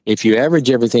If you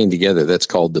average everything together, that's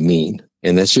called the mean.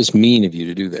 And that's just mean of you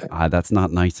to do that. That's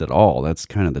not nice at all. That's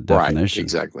kind of the definition. Right,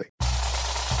 exactly.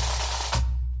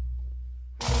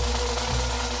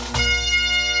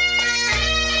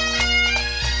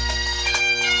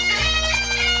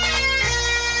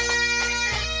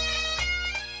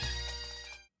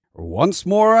 Once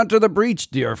more onto the breach,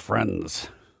 dear friends.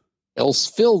 Else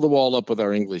fill the wall up with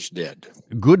our English dead.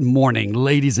 Good morning,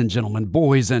 ladies and gentlemen,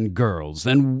 boys and girls,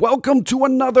 and welcome to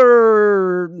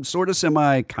another sort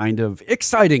of kind of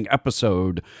exciting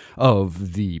episode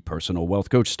of The Personal Wealth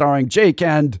Coach, starring Jake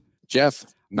and Jeff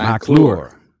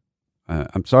McClure.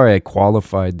 I'm sorry I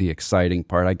qualified the exciting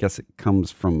part. I guess it comes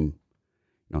from,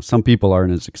 some people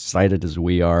aren't as excited as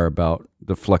we are about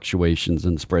the fluctuations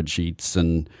in spreadsheets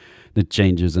and the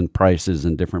changes in prices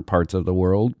in different parts of the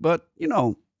world. But,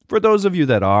 for those of you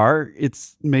that are,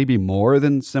 it's maybe more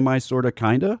than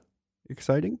kinda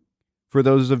exciting. For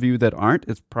those of you that aren't,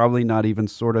 it's probably not even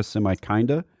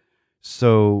kinda.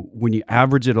 So when you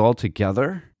average it all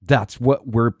together, that's what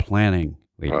we're planning.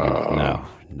 Wait,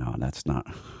 no, that's not.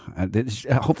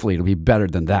 Hopefully it'll be better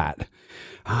than that.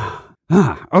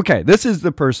 Okay, this is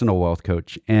the Personal Wealth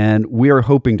Coach, and we are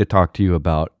hoping to talk to you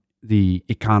about the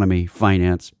economy,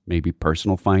 finance, maybe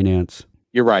personal finance.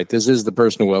 You're right. This is the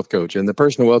Personal Wealth Coach. And the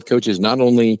Personal Wealth Coach is not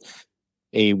only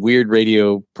a weird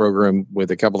radio program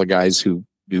with a couple of guys who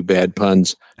do bad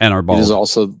puns. And are bald. It is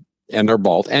also, and are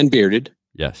bald and bearded.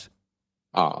 Yes.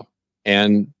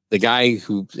 And the guy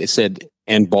who said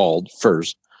and bald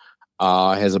first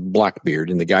has a black beard.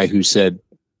 And the guy who said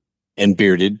and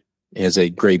bearded has a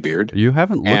gray beard. You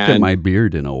haven't looked at my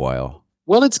beard in a while.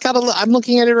 Well, I'm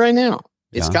looking at it right now.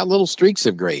 It's got little streaks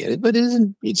of gray in it, but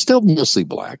it's still mostly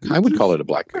black. I would call it a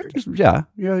black beard. Yeah.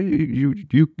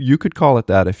 You could call it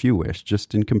that if you wish.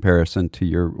 Just in comparison to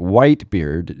your white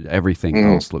beard, everything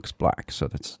else looks black, so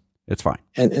it's fine.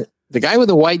 And the guy with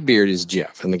the white beard is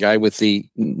Jeff, and the guy with the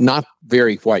not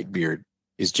very white beard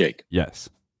is Jake. Yes.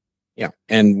 Yeah,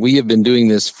 and we have been doing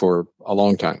this for a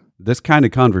long time. This kind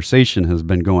of conversation has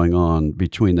been going on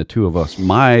between the two of us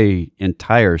my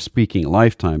entire speaking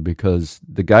lifetime, because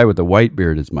the guy with the white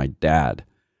beard is my dad.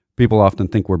 People often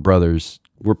think we're brothers.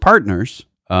 We're partners,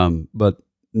 but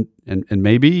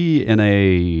maybe in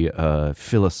a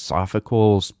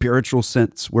philosophical, spiritual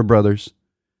sense, we're brothers.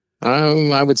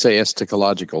 I would say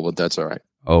eschatological, but that's all right.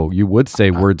 Oh, you would say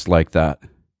words like that.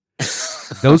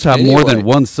 Those have more than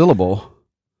one syllable.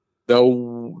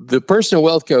 Though the Personal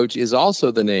Wealth Coach is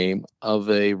also the name of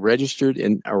a registered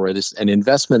an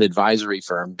investment advisory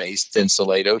firm based in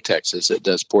Salado, Texas, that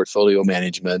does portfolio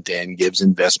management and gives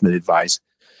investment advice.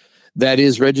 That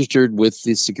is registered with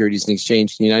the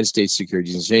the United States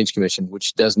Securities and Exchange Commission,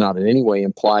 which does not in any way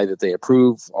imply that they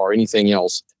approve or anything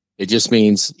else. It just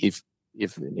means if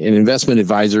an investment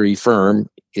advisory firm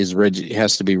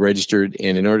has to be registered,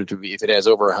 and in order to be, if it has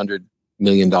over $100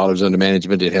 million under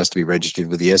management, it has to be registered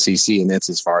with the SEC, and that's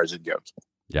as far as it goes.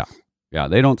 Yeah.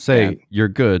 They don't say you're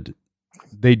good.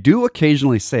 They do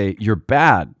occasionally say you're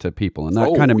bad to people, and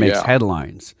that kind of makes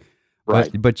headlines.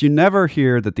 Right. But you never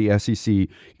hear that the SEC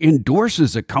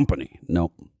endorses a company.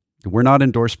 No, we're not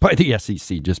endorsed by the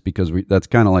SEC just because that's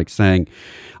kind of like saying,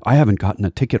 I haven't gotten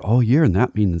a ticket all year, and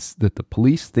that means that the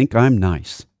police think I'm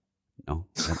nice. No,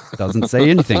 that doesn't say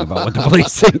anything about what the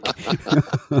police think.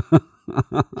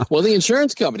 Well, the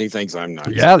insurance company thinks I'm nice.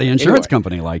 Yeah, the insurance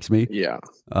company likes me. Yeah.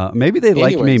 Maybe they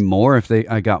like me more if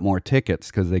I got more tickets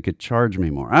because they could charge me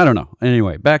more. I don't know.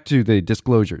 Anyway, back to the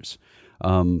disclosures.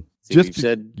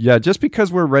 Just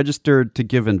because we're registered to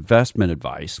give investment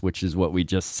advice, which is what we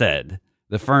just said,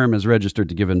 the firm is registered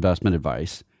to give investment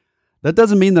advice. That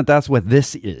doesn't mean that that's what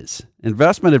this is.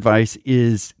 Investment advice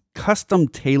is custom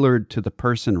tailored to the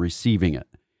person receiving it,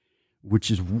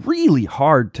 which is really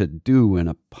hard to do in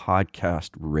a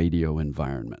podcast radio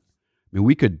environment. I mean,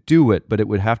 we could do it, but it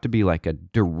would have to be like a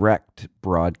direct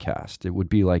broadcast. It would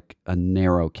be like a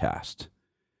narrowcast.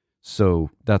 So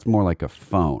that's more like a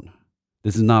phone.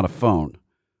 This is not a phone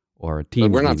or a Teams.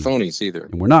 But we're not meeting. phonies either.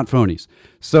 And we're not phonies.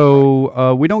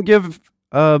 So we don't give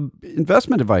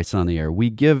investment advice on the air. We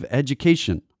give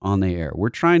education on the air. We're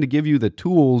trying to give you the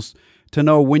tools to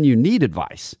know when you need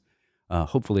advice.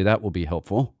 Hopefully that will be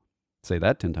helpful. Say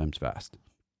that 10 times fast.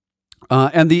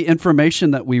 And the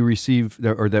information that we receive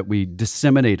or that we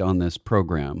disseminate on this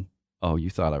program. Oh, you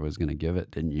thought I was going to give it,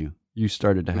 didn't you? You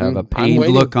started to have a pained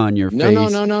look on your face.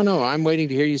 No. I'm waiting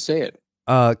to hear you say it.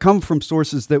 Come from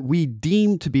sources that we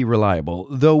deem to be reliable,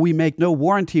 though we make no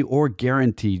warranty or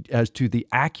guarantee as to the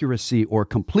accuracy or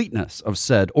completeness of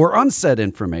said or unsaid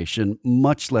information,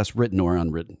 much less written or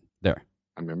unwritten. There.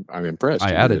 I'm impressed. I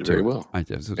You did added it to very it. well. Yeah,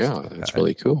 that's I,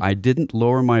 really cool. I didn't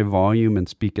lower my volume and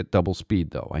speak at double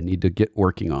speed, though. I need to get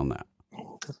working on that.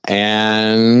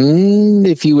 And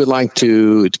if you would like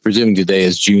to, it's presuming today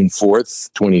is June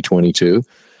 4th, 2022.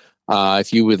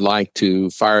 If you would like to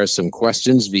fire some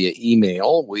questions via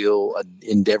email, we'll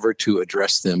endeavor to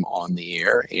address them on the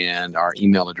air. And our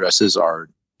email addresses are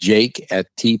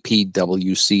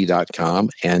jake@tpwc.com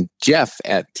and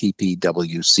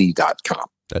jeff@tpwc.com.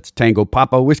 That's Tango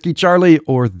Papa Whiskey Charlie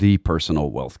or the Personal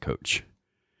Wealth Coach.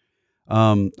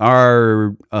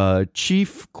 Our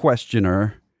chief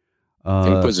questioner,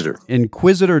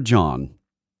 Inquisitor John,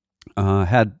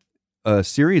 had a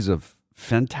series of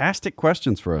fantastic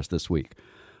questions for us this week.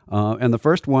 And the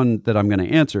first one that I'm going to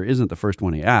answer isn't the first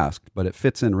one he asked, but it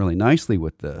fits in really nicely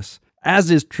with this.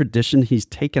 As is tradition, he's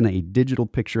taken a digital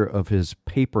picture of his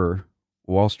paper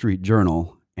Wall Street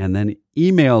Journal and then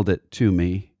emailed it to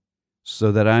me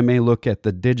so that I may look at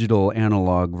the digital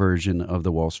analog version of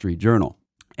the Wall Street Journal.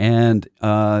 And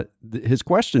his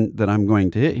question that I'm going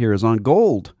to hit here is on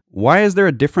gold. Why is there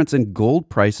a difference in gold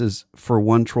prices for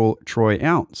one troy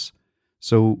ounce?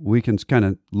 So we can kind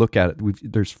of look at it.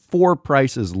 There's 4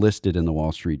 prices listed in the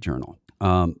Wall Street Journal.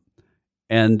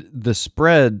 And the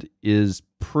spread is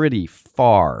pretty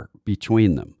far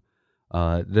between them.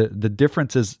 The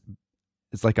difference is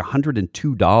like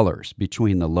 $102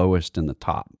 between the lowest and the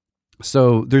top.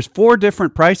 So there's 4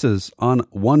 different prices on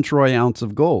 1 troy ounce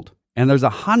of gold. And there's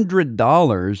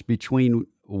 $100 between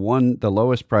the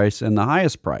lowest price and the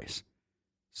highest price.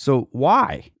 So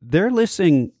why? They're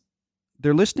listing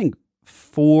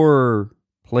 4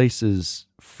 places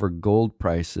for gold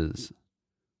prices,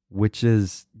 which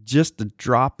is just a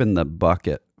drop in the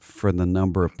bucket for the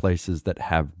number of places that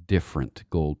have different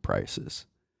gold prices.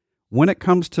 When it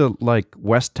comes to like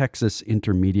West Texas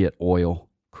Intermediate oil,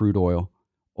 crude oil,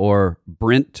 or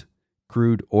Brent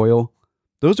crude oil,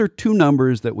 those are 2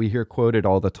 numbers that we hear quoted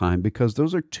all the time because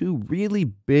those are 2 really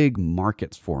big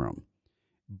markets for them.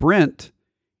 Brent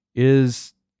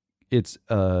it's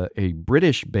a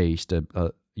British-based,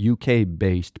 a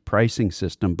UK-based pricing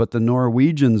system, but the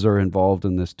Norwegians are involved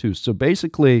in this too. So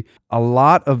basically, a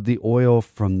lot of the oil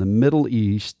from the Middle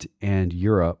East and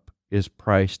Europe is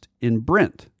priced in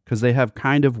Brent because they have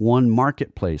kind of one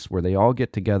marketplace where they all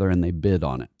get together and they bid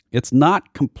on it. It's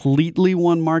not completely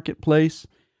one marketplace,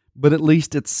 but at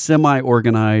least it's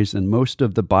semi-organized and most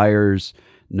of the buyers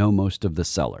know most of the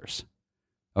sellers.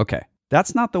 Okay,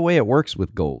 that's not the way it works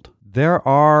with gold. There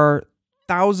are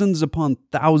thousands upon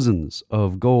thousands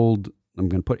of gold, I'm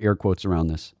going to put air quotes around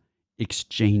this,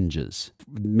 exchanges.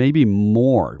 Maybe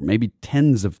more, maybe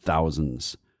tens of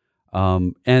thousands.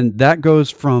 And that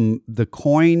goes from the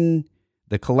collectible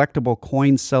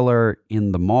coin seller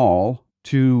in the mall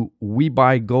to we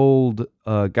buy gold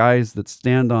guys that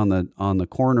stand on the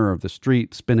corner of the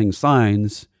street spinning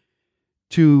signs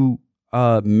to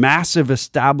massive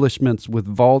establishments with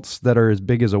vaults that are as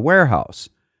big as a warehouse.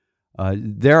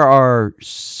 There are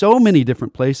so many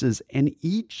different places, and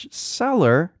each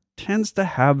seller tends to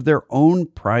have their own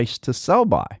price to sell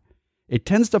by. It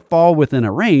tends to fall within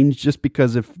a range just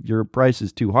because if your price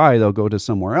is too high, they'll go to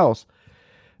somewhere else.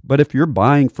 But if you're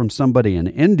buying from somebody in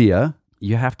India,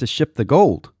 you have to ship the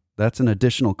gold. That's an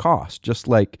additional cost. Just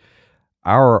like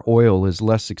our oil is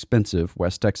less expensive,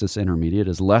 West Texas Intermediate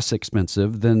is less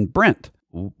expensive than Brent.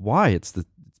 Why? It's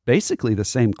basically the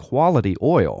same quality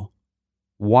oil.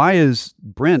 Why is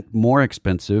Brent more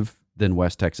expensive than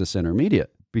West Texas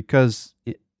Intermediate? Because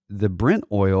the Brent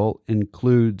oil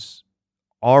includes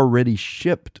already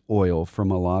shipped oil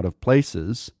from a lot of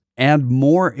places and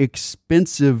more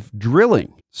expensive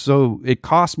drilling. So it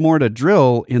costs more to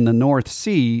drill in the North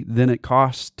Sea than it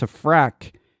costs to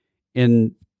frack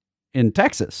in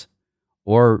Texas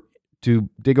or to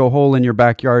dig a hole in your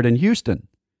backyard in Houston.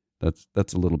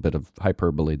 That's a little bit of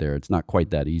hyperbole there. It's not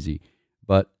quite that easy.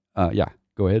 But yeah,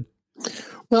 go ahead.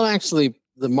 Well, actually,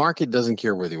 the market doesn't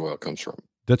care where the oil comes from.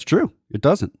 That's true. It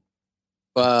doesn't.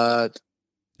 But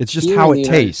it's just how it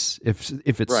tastes. If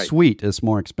it's right. Sweet, it's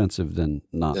more expensive than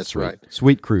not. That's sweet. right.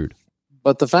 Sweet crude.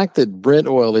 But the fact that Brent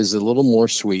oil is a little more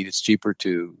sweet, it's cheaper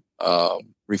to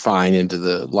refine into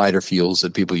the lighter fuels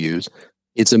that people use.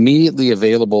 It's immediately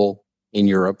available in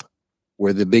Europe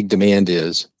where the big demand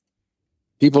is.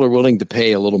 People are willing to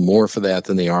pay a little more for that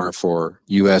than they are for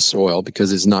U.S. oil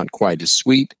because it's not quite as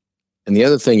sweet. And the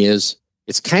other thing is,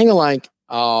 it's kind of like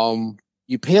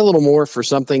you pay a little more for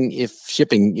something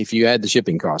if you add the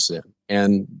shipping costs in.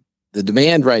 And the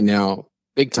demand right now,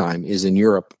 big time, is in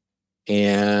Europe.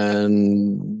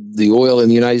 And the oil in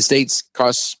the United States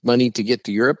costs money to get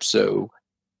to Europe. So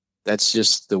that's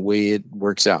just the way it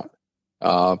works out.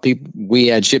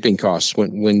 We add shipping costs.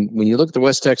 When you look at the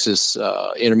West Texas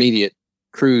intermediate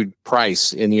crude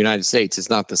price in the United States, it's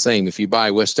not the same. If you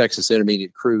buy West Texas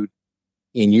intermediate crude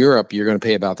in Europe, you're going to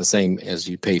pay about the same as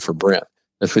you pay for Brent.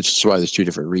 Which is why there's two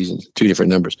different reasons, two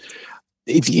different numbers.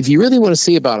 If you really want to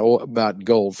see about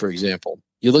gold, for example,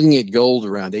 you're looking at gold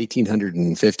around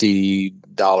 $1,850,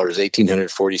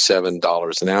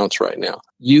 $1,847 an ounce right now.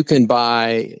 You can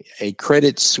buy a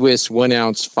Credit Suisse 1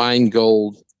 ounce fine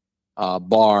gold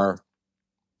bar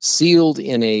sealed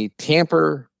in a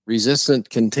tamper-resistant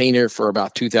container for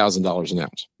about $2,000 an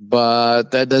ounce.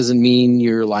 But that doesn't mean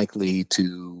you're likely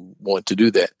to want to do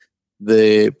that.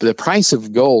 The price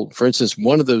of gold, for instance,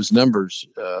 one of those numbers,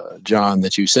 John,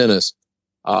 that you sent us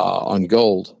on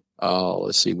gold,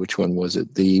 let's see, which one was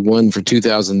it? The one for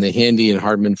 2000, the Handy and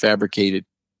Hardman fabricated.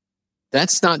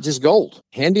 That's not just gold.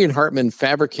 Handy and Hartman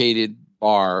fabricated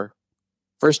bar.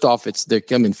 First off, they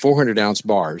come in 400 ounce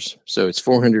bars. So it's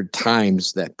 400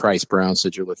 times that price per ounce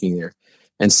that you're looking there.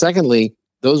 And secondly,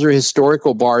 those are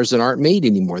historical bars that aren't made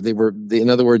anymore.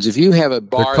 In other words, if you have a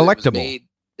bar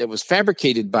that was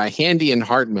fabricated by Handy and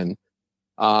Hartman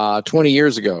 20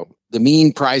 years ago, the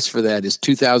mean price for that is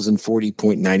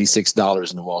 $2,040.96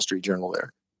 in the Wall Street Journal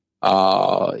there.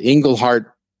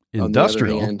 Engelhart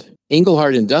Industrial.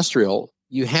 Engelhart Industrial,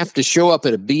 you have to show up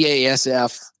at a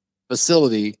BASF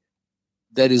facility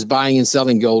that is buying and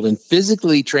selling gold and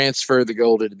physically transfer the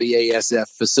gold at a BASF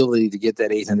facility to get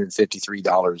that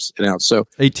 $853 an ounce. So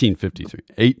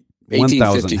 $1,853.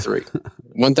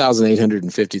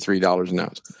 $1,853 an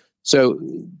ounce. So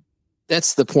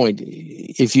that's the point.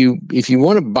 If you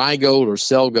want to buy gold or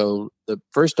sell gold,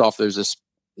 first off, there's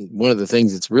one of the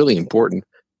things that's really important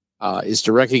is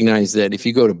to recognize that if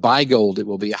you go to buy gold, it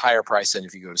will be a higher price than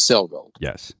if you go to sell gold.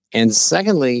 Yes. And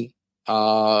secondly,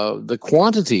 the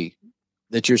quantity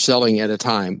that you're selling at a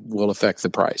time will affect the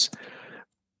price.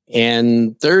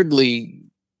 And thirdly,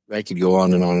 I could go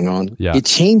on and on and on. Yeah. It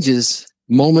changes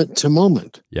moment to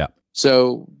moment. Yeah.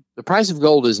 So the price of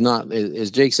gold is not,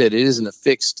 as Jake said, it isn't a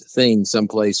fixed thing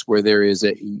someplace where there is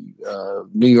a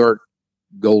New York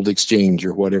gold exchange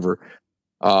or whatever.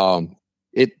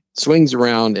 It swings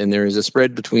around and there is a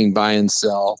spread between buy and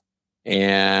sell.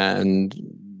 And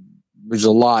there's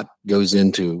a lot goes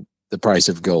into the price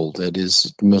of gold that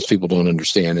is most people don't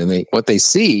understand. And what they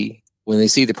see when they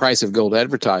see the price of gold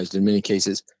advertised in many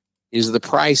cases is the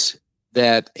price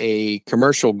that a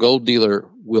commercial gold dealer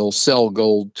will sell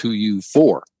gold to you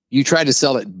for. You try to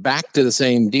sell it back to the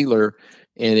same dealer,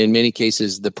 and in many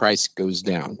cases the price goes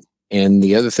down. And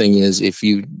the other thing is if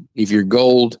your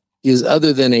gold is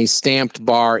other than a stamped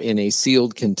bar in a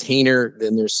sealed container,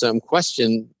 then there's some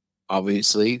question,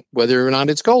 obviously, whether or not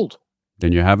it's gold.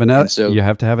 Then you have you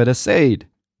have to have it assayed,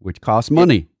 which costs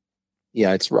money.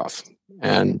 Yeah, it's rough.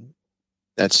 And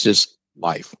that's just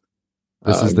life.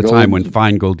 This is the gold, time when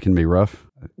fine gold can be rough.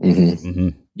 Mm-hmm. Mm-hmm.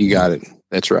 You got it.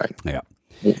 That's right. Yeah.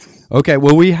 Okay.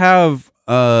 Well, we have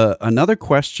another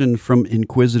question from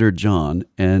Inquisitor John,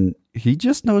 and he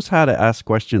just knows how to ask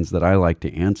questions that I like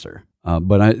to answer.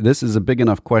 But this is a big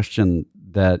enough question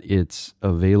that it's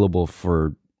available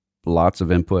for lots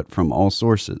of input from all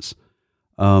sources.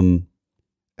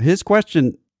 His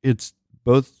question, it's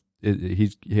both.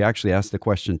 He actually asked the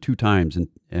question 2 times, and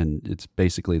it's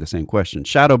basically the same question.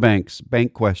 Shadow banks,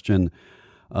 bank question.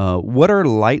 What are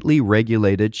lightly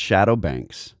regulated shadow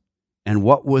banks? And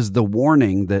what was the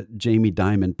warning that Jamie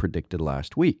Dimon predicted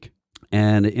last week?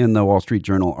 And in the Wall Street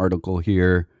Journal article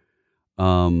here,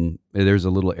 there's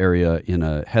a little area in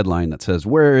a headline that says,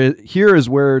 here is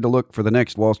where to look for the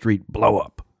next Wall Street blow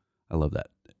up. I love that.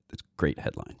 It's a great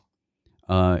headline.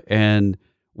 And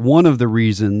one of the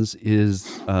reasons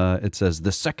is, it says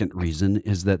the second reason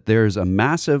is that there's a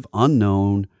massive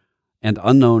unknown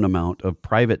amount of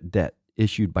private debt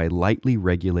issued by lightly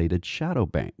regulated shadow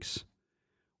banks.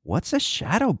 What's a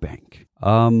shadow bank?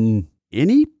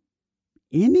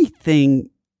 Anything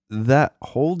that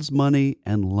holds money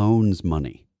and loans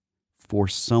money for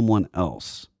someone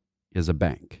else is a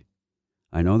bank.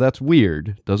 I know that's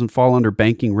weird. Doesn't fall under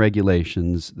banking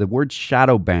regulations. The word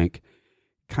shadow bank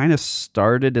kind of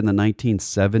started in the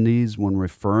 1970s when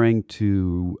referring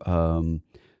to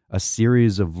a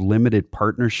series of limited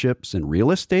partnerships in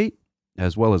real estate,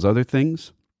 as well as other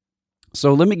things.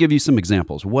 So let me give you some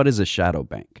examples. What is a shadow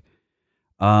bank?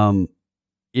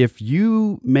 If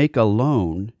you make a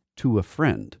loan to a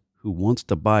friend who wants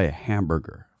to buy a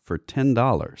hamburger for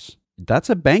 $10, that's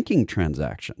a banking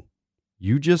transaction.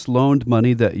 You just loaned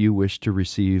money that you wish to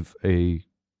receive a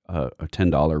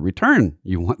 $10 return.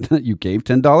 You gave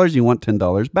 $10, you want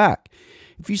 $10 back.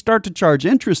 If you start to charge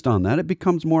interest on that, it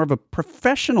becomes more of a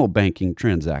professional banking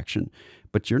transaction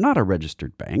but you're not a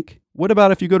registered bank. What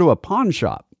about if you go to a pawn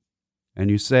shop and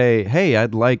you say, hey,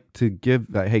 I'd like to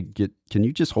can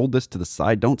you just hold this to the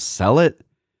side? Don't sell it,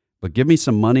 but give me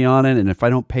some money on it. And if I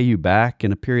don't pay you back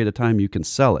in a period of time, you can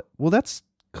sell it. Well, that's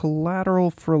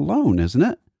collateral for a loan, isn't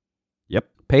it? Yep.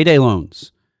 Payday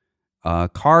loans,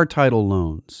 car title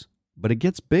loans, but it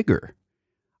gets bigger.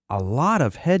 A lot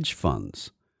of hedge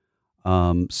funds,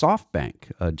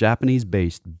 SoftBank, a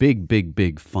Japanese-based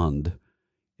big fund,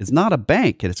 is not a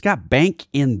bank, and it's got bank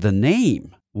in the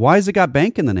name. Why has it got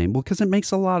bank in the name? Well, because it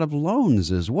makes a lot of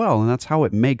loans as well, and that's how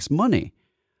it makes money.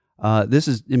 This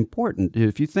is important.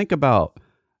 If you think about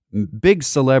big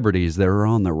celebrities that are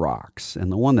on the rocks,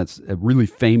 and the one that's a really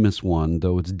famous one,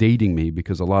 though it's dating me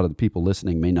because a lot of the people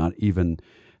listening may not even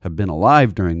have been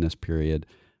alive during this period,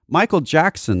 Michael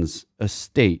Jackson's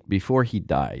estate before he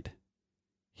died,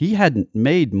 he hadn't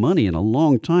made money in a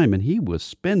long time, and he was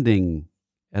spending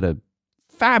at a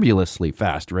fabulously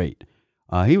fast rate.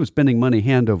 He was spending money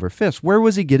hand over fist. Where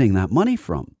was he getting that money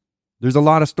from? There's a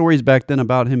lot of stories back then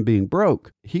about him being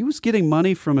broke. He was getting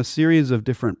money from a series of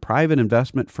different private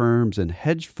investment firms and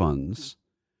hedge funds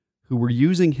who were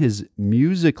using his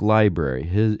music library,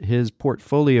 his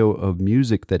portfolio of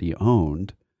music that he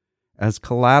owned, as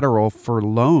collateral for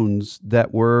loans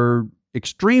that were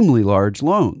extremely large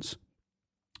loans.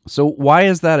 So why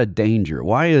is that a danger?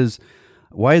 Why is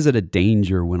it a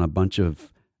danger when a bunch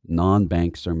of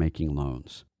non-banks are making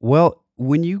loans? Well,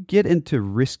 when you get into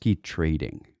risky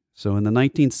trading, so in the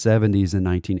 1970s and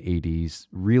 1980s,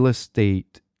 real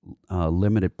estate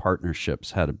limited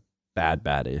partnerships had a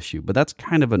bad issue, but that's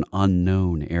kind of an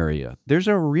unknown area. There's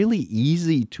a really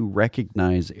easy to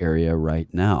recognize area right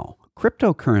now.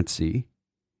 Cryptocurrency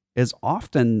is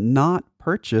often not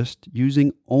purchased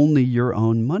using only your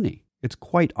own money. It's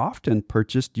quite often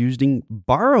purchased using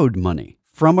borrowed money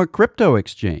from a crypto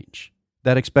exchange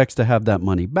that expects to have that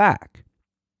money back.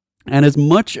 And as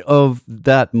much of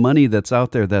that money that's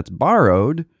out there that's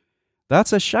borrowed,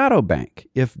 that's a shadow bank.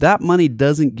 If that money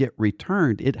doesn't get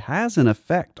returned, it has an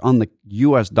effect on the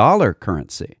US dollar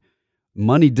currency.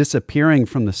 Money disappearing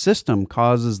from the system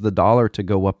causes the dollar to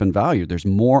go up in value. There's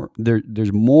more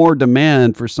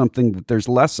demand for something that there's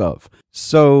less of.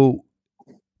 So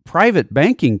private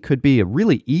banking could be a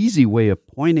really easy way of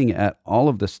pointing at all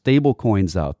of the stable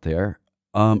coins out there.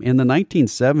 In the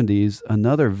 1970s,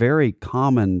 another very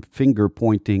common finger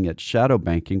pointing at shadow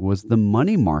banking was the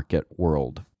money market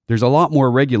world. There's a lot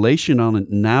more regulation on it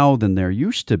now than there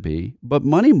used to be, but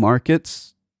money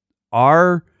markets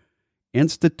are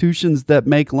institutions that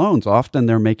make loans. Often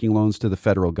they're making loans to the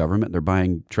federal government. They're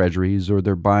buying treasuries or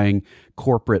they're buying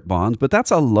corporate bonds, but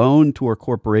that's a loan to a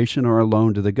corporation or a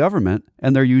loan to the government,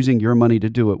 and they're using your money to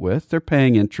do it with. They're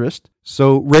paying interest.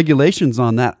 So regulations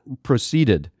on that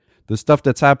proceeded. The stuff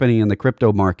that's happening in the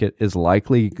crypto market is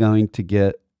likely going to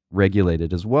get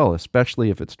regulated as well, especially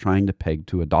if it's trying to peg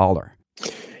to a dollar.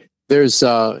 There's,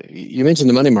 you mentioned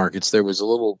the money markets. There was a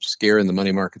little scare in the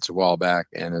money markets a while back,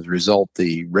 and as a result,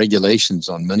 the regulations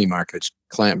on money markets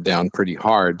clamped down pretty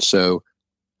hard. So,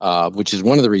 which is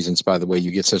one of the reasons, by the way, you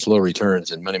get such low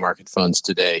returns in money market funds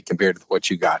today compared to what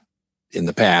you got in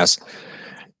the past,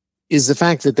 is the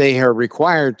fact that they are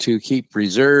required to keep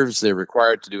reserves. They're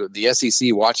required to do it. The SEC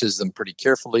watches them pretty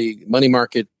carefully. Money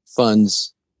market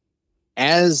funds,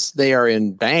 as they are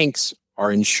in banks,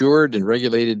 are insured and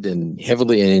regulated and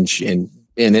heavily, and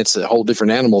it's a whole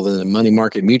different animal than the money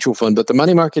market mutual fund. But the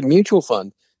money market mutual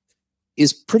fund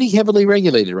is pretty heavily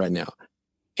regulated right now.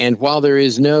 And while there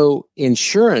is no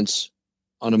insurance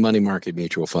on a money market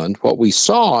mutual fund, what we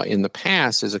saw in the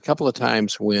past is a couple of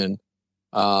times when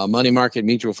money market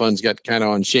mutual funds got kind of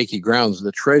on shaky grounds,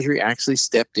 the Treasury actually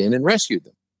stepped in and rescued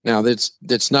them. Now,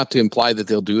 that's not to imply that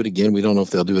they'll do it again. We don't know if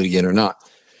they'll do it again or not.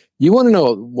 You want to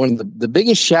know one of the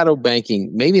biggest shadow banking,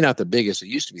 maybe not the biggest, it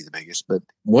used to be the biggest, but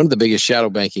one of the biggest shadow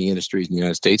banking industries in the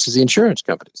United States is the insurance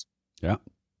companies. Yeah.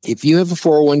 If you have a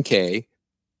 401k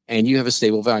and you have a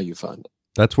stable value fund.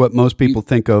 That's what most people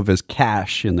think of as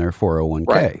cash in their 401k.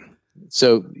 Right.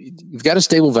 So you've got a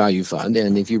stable value fund,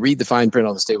 and if you read the fine print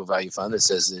on the stable value fund, it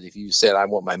says that if you said, I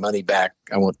want my money back,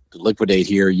 I want to liquidate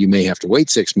here, you may have to wait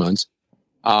 6 months.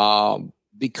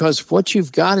 Because what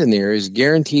you've got in there is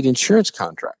guaranteed insurance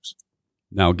contracts.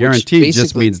 Now, guaranteed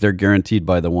just means they're guaranteed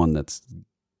by the one that's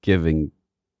giving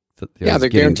they're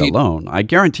guaranteed the loan. I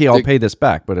guarantee I'll pay this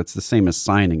back, but it's the same as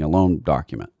signing a loan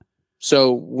document.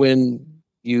 So when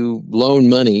you loan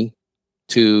money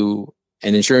to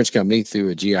an insurance company through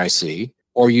a GIC,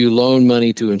 or you loan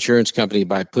money to an insurance company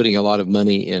by putting a lot of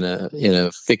money in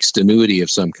a fixed annuity of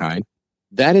some kind,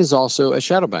 that is also a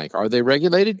shadow bank. Are they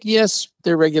regulated? Yes,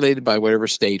 they're regulated by whatever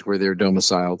state where they're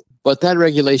domiciled. But that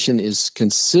regulation is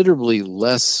considerably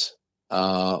less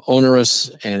onerous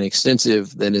and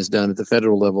extensive than is done at the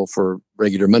federal level for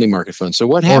regular money market funds. So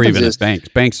what happens or even is at banks.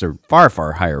 Banks are far,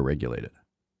 far higher regulated.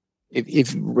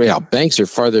 if banks are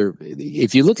farther,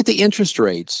 if you look at the interest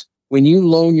rates, when you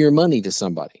loan your money to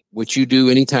somebody, which you do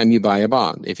anytime you buy a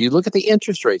bond, if you look at the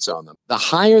interest rates on them, the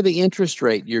higher the interest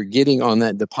rate you're getting on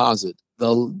that deposit,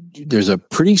 there's a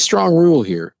pretty strong rule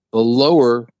here. The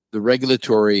lower the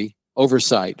regulatory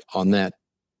oversight on that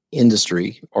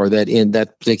industry or that in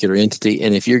that particular entity.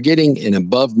 And if you're getting an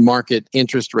above market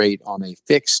interest rate on a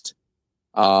fixed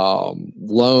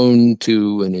loan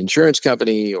to an insurance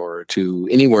company or to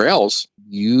anywhere else,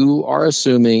 you are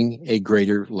assuming a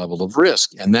greater level of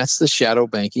risk. And that's the shadow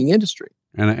banking industry.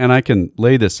 And I can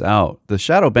lay this out. The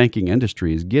shadow banking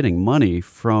industry is getting money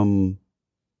from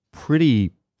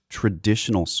pretty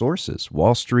traditional sources,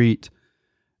 Wall Street,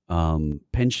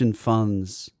 pension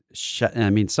funds. I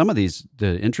mean, some of these,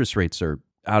 the interest rates are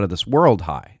out of this world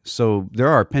high. So there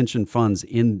are pension funds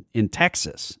in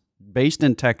Texas, based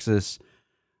in Texas,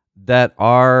 that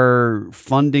are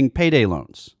funding payday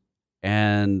loans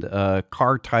and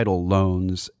car title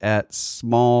loans at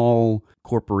small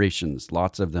corporations,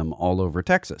 lots of them all over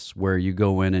Texas, where you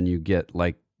go in and you get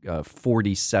like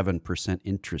 47%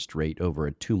 interest rate over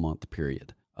a 2-month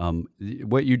period.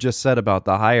 What you just said about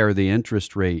the higher the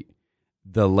interest rate,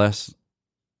 the less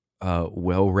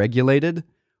well-regulated.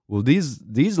 Well,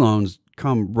 these loans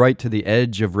come right to the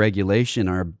edge of regulation,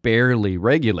 are barely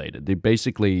regulated. They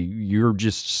basically, you're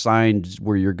just signed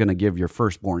where you're going to give your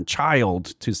firstborn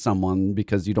child to someone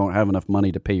because you don't have enough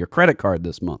money to pay your credit card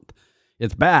this month.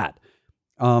 It's bad.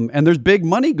 And there's big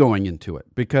money going into it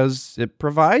because it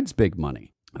provides big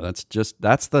money. So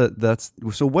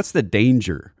what's the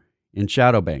danger in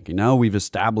shadow banking? Now we've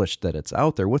established that it's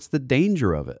out there. What's the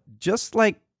danger of it? Just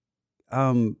like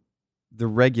the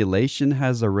regulation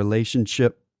has a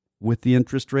relationship with the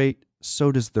interest rate,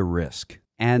 so does the risk.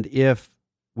 And if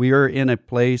we are in a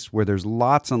place where there's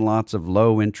lots and lots of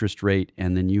low interest rate,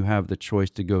 and then you have the choice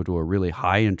to go to a really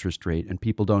high interest rate, and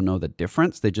people don't know the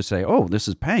difference, they just say, oh, this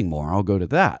is paying more, I'll go to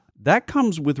that. That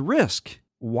comes with risk.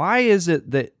 Why is it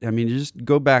that, just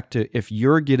go back to if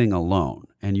you're getting a loan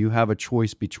and you have a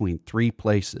choice between 3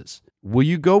 places, will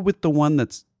you go with the one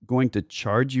that's going to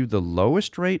charge you the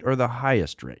lowest rate or the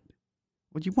highest rate?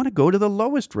 Well, you want to go to the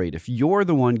lowest rate. If you're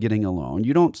the one getting a loan,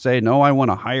 you don't say, no, I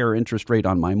want a higher interest rate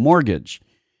on my mortgage.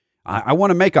 I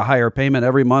want to make a higher payment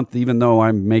every month, even though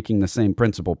I'm making the same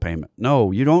principal payment.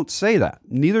 No, you don't say that.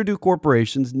 Neither do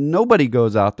corporations. Nobody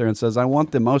goes out there and says, I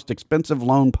want the most expensive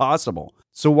loan possible.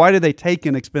 So why do they take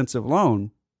an expensive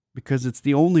loan? Because it's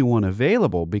the only one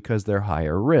available because they're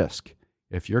higher risk.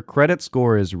 If your credit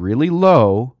score is really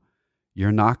low,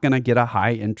 you're not going to get a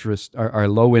high interest or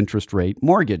low interest rate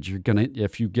mortgage. You're going to,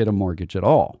 if you get a mortgage at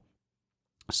all.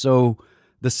 So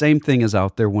the same thing is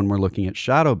out there when we're looking at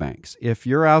shadow banks. If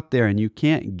you're out there and you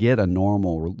can't get a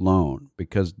normal loan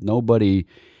because nobody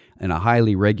in a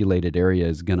highly regulated area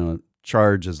is going to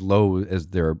charge as low as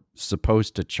they're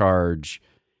supposed to charge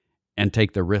and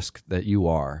take the risk that you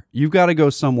are, you've got to go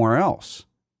somewhere else.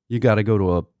 You got to go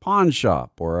to a pawn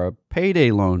shop or a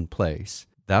payday loan place.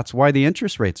 That's why the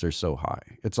interest rates are so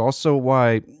high. It's also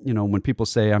why, when people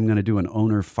say, I'm going to do an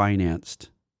owner-financed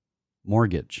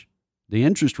mortgage, the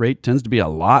interest rate tends to be a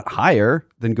lot higher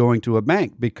than going to a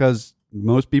bank because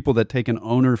most people that take an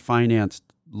owner-financed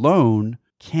loan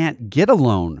can't get a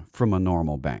loan from a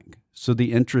normal bank. So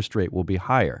the interest rate will be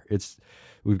higher.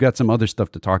 We've got some other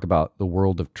stuff to talk about, the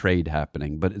world of trade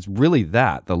happening, but it's really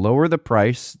that. The lower the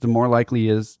price, the more likely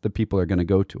is the people are going to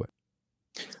go to it.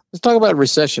 Let's talk about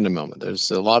recession a moment.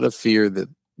 There's a lot of fear that,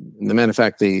 the matter of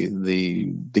fact,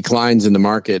 the declines in the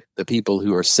market, the people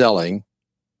who are selling,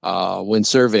 when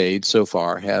surveyed so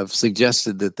far, have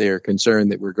suggested that they're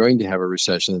concerned that we're going to have a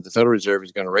recession, that the Federal Reserve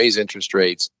is going to raise interest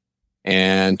rates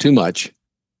and too much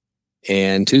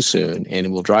and too soon, and it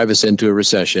will drive us into a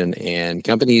recession, and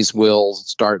companies will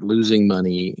start losing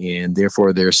money, and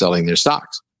therefore they're selling their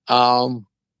stocks.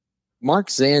 Mark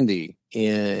Zandi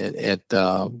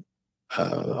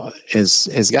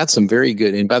has got some very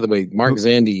good. And by the way, Mark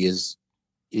Zandi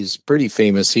is pretty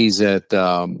famous. He's at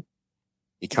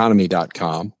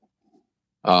economy.com,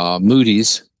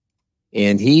 Moody's,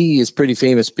 and he is pretty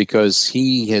famous because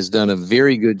he has done a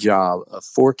very good job of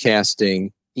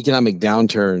forecasting economic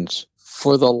downturns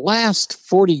for the last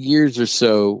 40 years or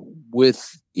so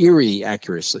with eerie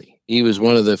accuracy. He was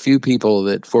one of the few people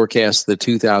that forecast the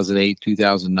 2008,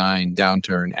 2009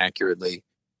 downturn accurately.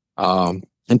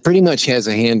 And pretty much has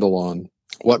a handle on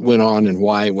what went on and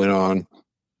why it went on.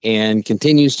 and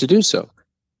continues to do so.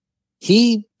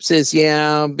 He says,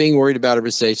 yeah, being worried about a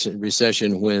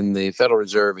recession when the Federal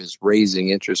Reserve is raising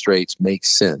interest rates makes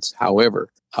sense. However,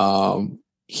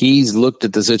 he's looked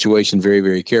at the situation very,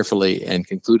 very carefully and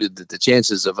concluded that the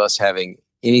chances of us having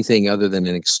anything other than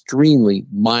an extremely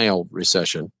mild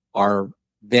recession are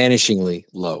vanishingly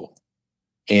low.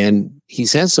 And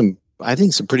he's had some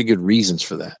pretty good reasons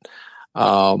for that.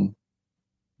 One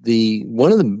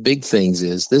of the big things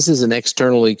is this is an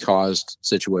externally caused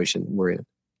situation we're in.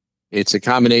 It's a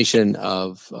combination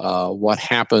of what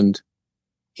happened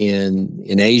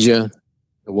in Asia,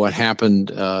 what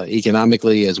happened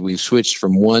economically as we've switched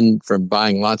from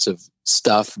buying lots of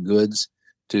goods,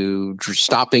 to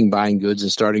stopping buying goods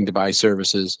and starting to buy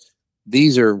services.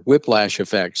 These are whiplash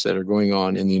effects that are going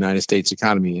on in the United States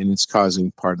economy, and it's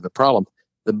causing part of the problem.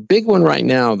 The big one right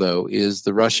now, though, is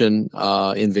the Russian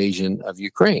invasion of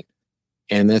Ukraine,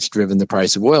 and that's driven the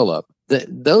price of oil up.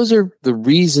 Those are the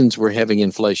reasons we're having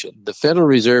inflation. The Federal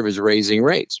Reserve is raising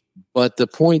rates, but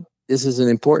this is an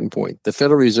important point. The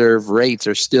Federal Reserve rates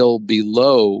are still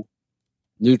below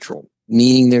neutral,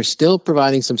 meaning they're still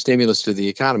providing some stimulus to the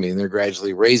economy, and they're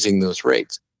gradually raising those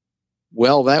rates.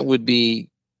 Well, that would be,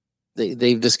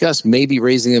 they've discussed maybe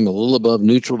raising them a little above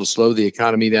neutral to slow the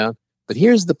economy down. But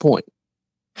here's the point.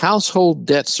 Household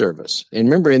debt service. And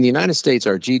remember, in the United States,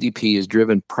 our GDP is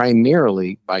driven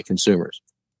primarily by consumers.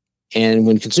 And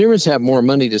when consumers have more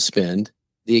money to spend,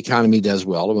 the economy does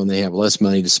well. And when they have less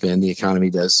money to spend, the economy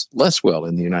does less well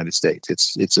in the United States.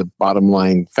 It's a bottom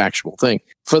line factual thing.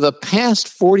 For the past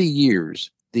 40 years,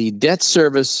 the debt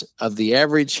service of the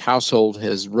average household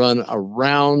has run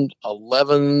around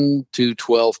 11 to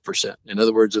 12%. In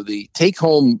other words, of the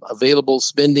take-home available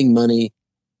spending money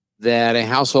that a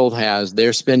household has,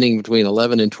 they're spending between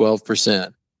 11 and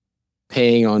 12%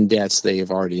 paying on debts they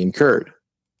have already incurred.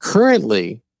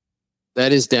 Currently,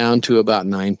 that is down to about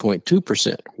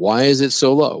 9.2%. Why is it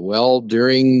so low? Well,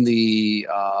 during the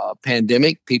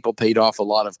pandemic, people paid off a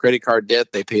lot of credit card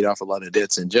debt. They paid off a lot of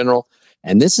debts in general.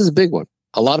 And this is a big one.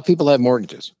 A lot of people have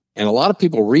mortgages. And a lot of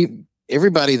people,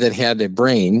 everybody that had a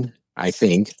brain, I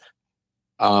think,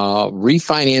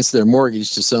 refinanced their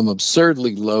mortgage to some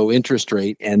absurdly low interest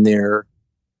rate, and their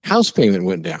house payment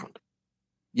went down.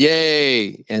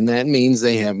 Yay. And that means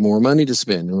they have more money to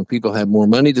spend. And when people have more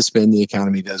money to spend, the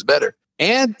economy does better.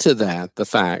 Add to that the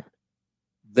fact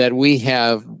that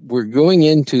we're going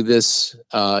into this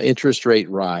interest rate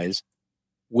rise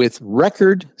with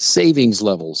record savings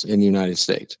levels in the United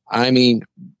States. I mean,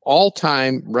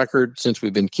 all-time record, since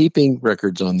we've been keeping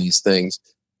records on these things,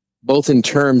 both in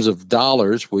terms of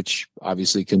dollars, which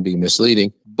obviously can be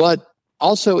misleading, but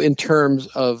also in terms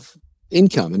of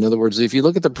income. In other words, if you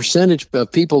look at the percentage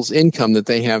of people's income that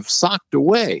they have socked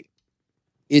away,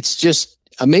 it's just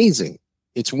amazing.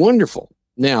 It's wonderful.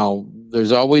 Now,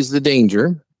 there's always the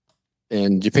danger,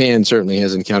 and Japan certainly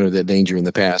has encountered that danger in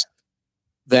the past,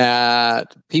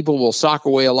 that people will sock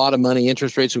away a lot of money,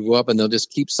 interest rates will go up, and they'll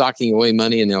just keep socking away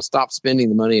money, and they'll stop spending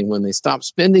the money. And when they stop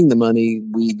spending the money,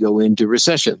 we go into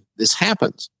recession. This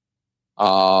happens.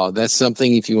 That's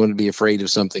something, if you want to be afraid of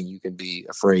something, you can be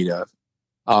afraid of.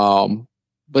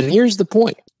 But here's the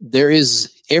point. There is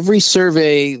every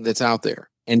survey that's out there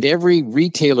and every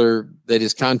retailer that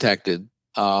is contacted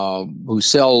who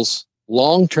sells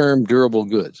long-term durable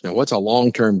goods. Now, what's a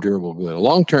long-term durable good? A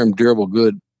long-term durable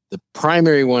good, the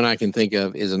primary one I can think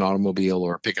of is an automobile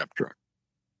or a pickup truck,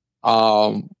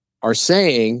 are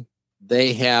saying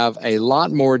they have a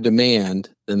lot more demand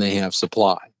than they have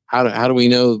supply. How do we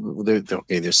know?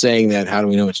 They're saying that. How do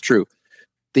we know it's true?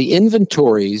 The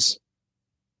inventories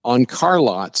on car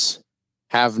lots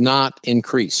have not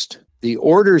increased. The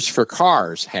orders for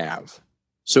cars have.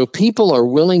 So people are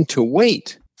willing to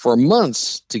wait for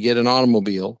months to get an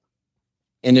automobile.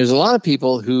 And there's a lot of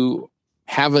people who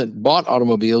haven't bought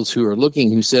automobiles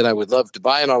who said, I would love to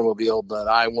buy an automobile, but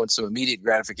I want some immediate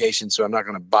gratification, so I'm not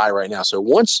going to buy right now. So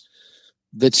once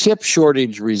the chip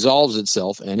shortage resolves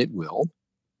itself, and it will,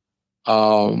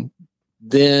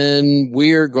 then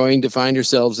we're going to find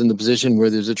ourselves in the position where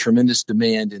there's a tremendous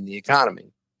demand in the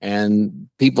economy, and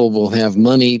people will have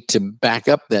money to back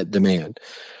up that demand.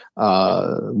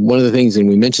 One of the things, and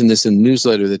we mentioned this in the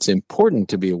newsletter, that's important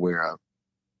to be aware of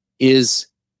is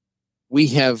we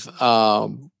have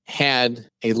had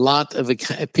a lot of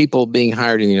people being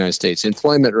hired in the United States.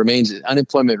 Unemployment remains at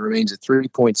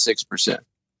 3.6%,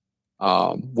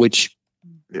 which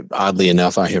oddly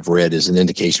enough, I have read is an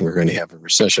indication we're going to have a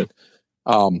recession.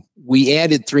 We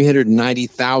added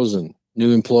 390,000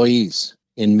 new employees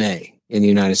in May in the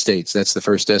United States. That's the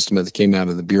first estimate that came out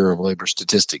of the Bureau of Labor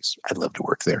Statistics. I'd love to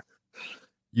work there.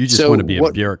 You just want to be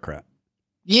a bureaucrat.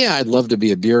 Yeah, I'd love to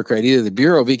be a bureaucrat. Either the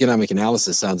Bureau of Economic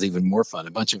Analysis sounds even more fun.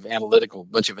 A bunch of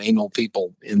anal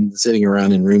people sitting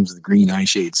around in rooms with green eye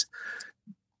shades.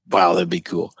 Wow, that'd be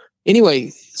cool. Anyway,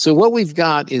 so what we've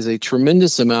got is a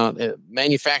tremendous amount.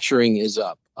 Manufacturing is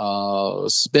up.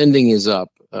 Spending is up.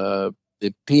 The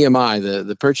PMI,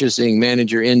 the Purchasing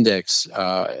Manager Index,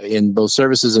 in both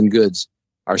services and goods,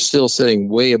 are still sitting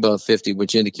way above 50,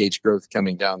 which indicates growth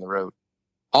coming down the road.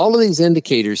 All of these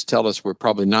indicators tell us we're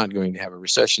probably not going to have a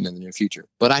recession in the near future,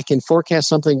 but I can forecast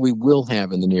something we will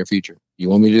have in the near future. You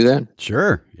want me to do that?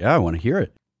 Sure. Yeah, I want to hear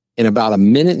it. In about a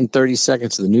minute and 30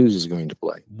 seconds, the news is going to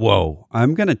play. Whoa.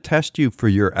 I'm going to test you for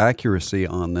your accuracy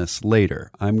on this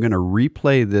later. I'm going to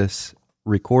replay this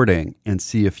recording and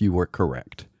see if you were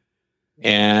correct.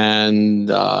 And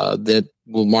that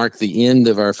will mark the end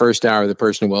of our first hour of the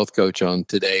Personal Wealth Coach on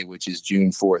today, which is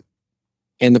June 4th.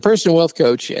 And the Personal Wealth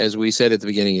Coach, as we said at the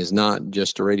beginning, is not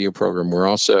just a radio program. We're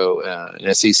also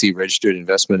an SEC registered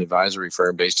investment advisory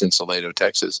firm based in Salado,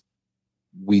 Texas.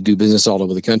 We do business all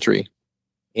over the country.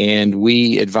 And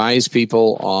we advise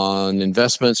people on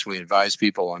investments, we advise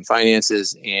people on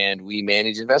finances, and we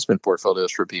manage investment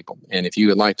portfolios for people. And if you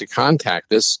would like to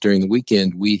contact us during the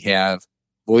weekend, we have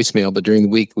voicemail, but during the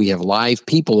week, we have live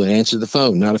people that answer the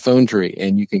phone, not a phone tree.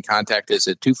 And you can contact us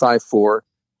at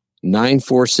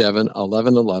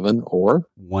 254-947-1111 or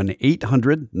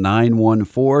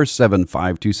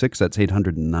 1-800-914-7526. That's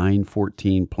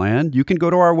 800-914-PLAN. You can go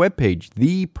to our webpage,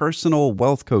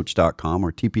 thepersonalwealthcoach.com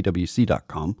or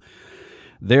tpwc.com.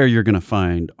 There you're going to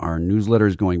find our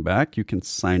newsletters going back. You can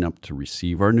sign up to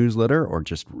receive our newsletter or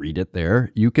just read it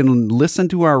there. You can listen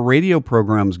to our radio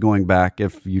programs going back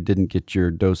if you didn't get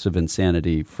your dose of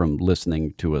insanity from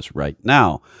listening to us right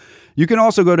now. You can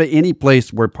also go to any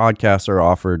place where podcasts are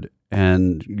offered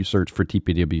and you search for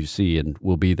TPWC and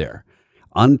we'll be there.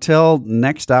 Until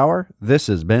next hour, this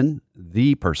has been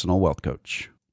The Personal Wealth Coach.